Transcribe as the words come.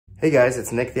Hey guys,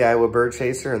 it's Nick the Iowa Bird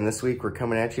Chaser, and this week we're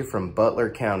coming at you from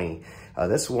Butler County.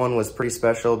 This one was pretty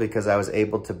special because I was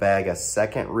able to bag a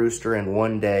second rooster in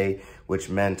one day, which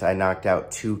meant I knocked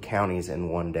out 2 counties in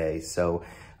one day. So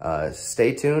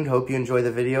stay tuned. Hope you enjoy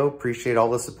the video. Appreciate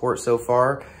all the support so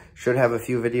far. Should have a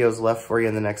few videos left for you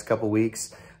in the next couple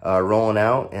weeks rolling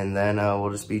out, and then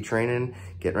we'll just be training,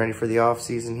 getting ready for the off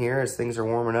season here as things are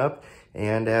warming up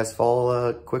and as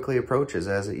fall quickly approaches,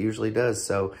 as it usually does.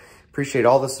 So appreciate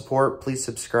all the support. Please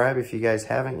subscribe if you guys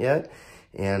haven't yet,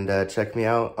 and check me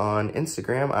out on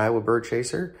Instagram, Iowa Bird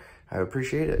Chaser. I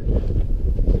appreciate it.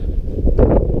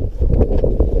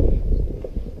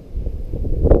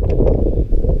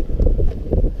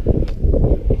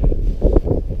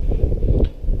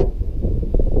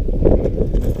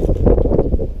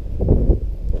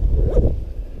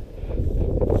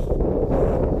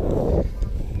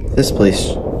 This place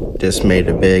just made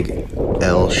a big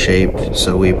L shape,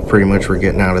 so we pretty much were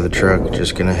getting out of the truck,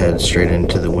 just gonna head straight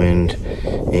into the wind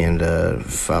and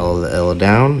follow the L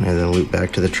down and then loop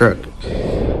back to the truck.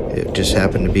 It just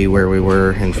happened to be where we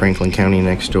were in Franklin County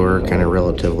next door, kind of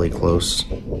relatively close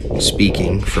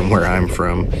speaking from where I'm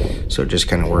from, so it just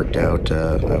kind of worked out.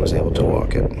 I was able to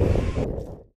walk it.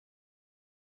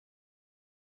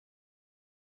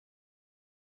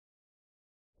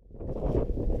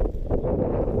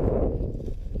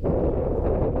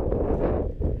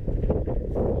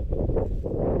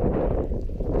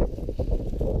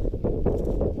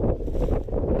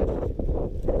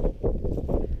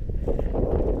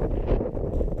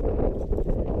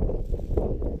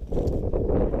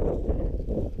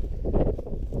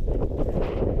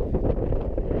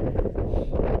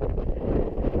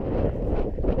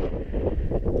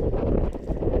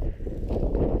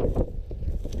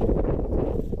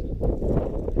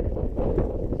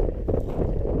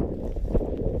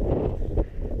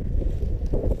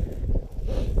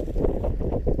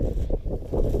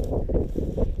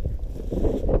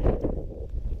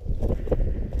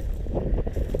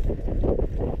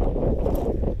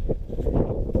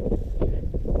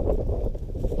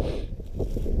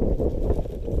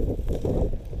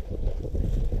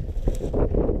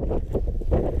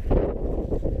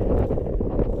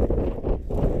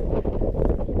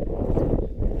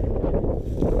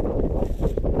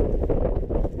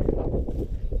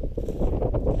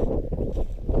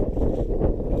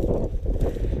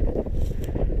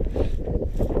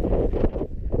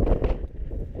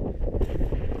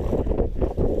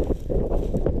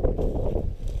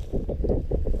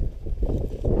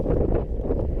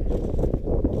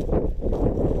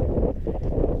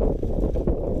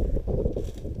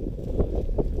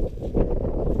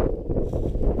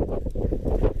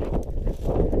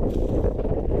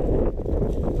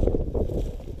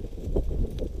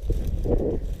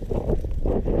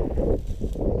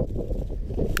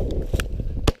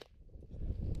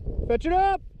 Fetch it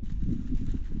up!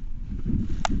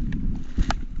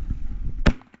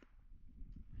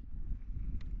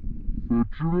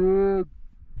 Fetch it up!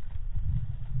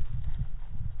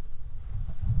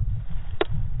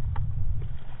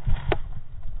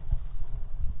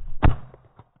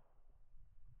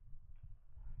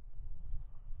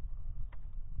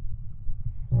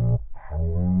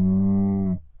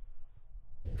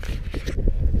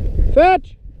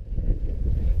 Fetch!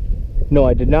 No,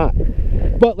 I did not.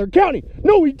 Butler County.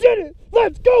 No, we did it.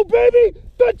 Let's go, baby.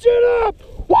 Fetch it up.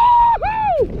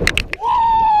 Woohoo!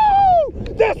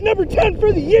 Woo! That's number 10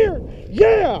 for the year.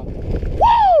 Yeah.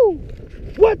 Woo!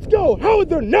 Let's go. How would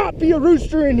there not be a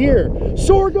rooster in here?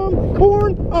 Sorghum,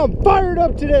 corn, I'm fired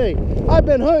up today. I've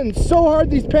been hunting so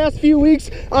hard these past few weeks.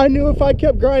 I knew if I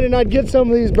kept grinding, I'd get some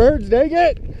of these birds. Dang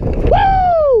it.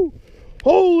 Woo!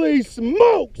 Holy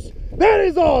smokes. That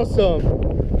is awesome.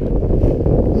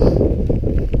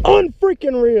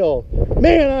 Unfreaking real.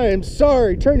 Man, I am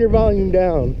sorry. Turn your volume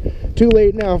down. Too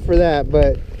late now for that,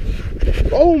 but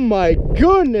oh my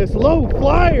goodness, low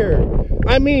flyer.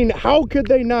 I mean, how could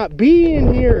they not be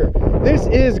in here? This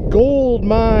is gold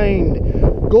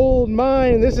mine. Gold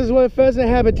mine. This is what pheasant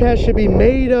habitat should be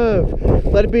made of.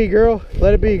 Let it be, girl.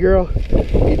 Let it be, girl.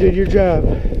 You did your job.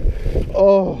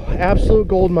 Oh, absolute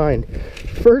gold mine.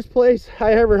 First place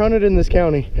I ever hunted in this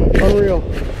county. Unreal.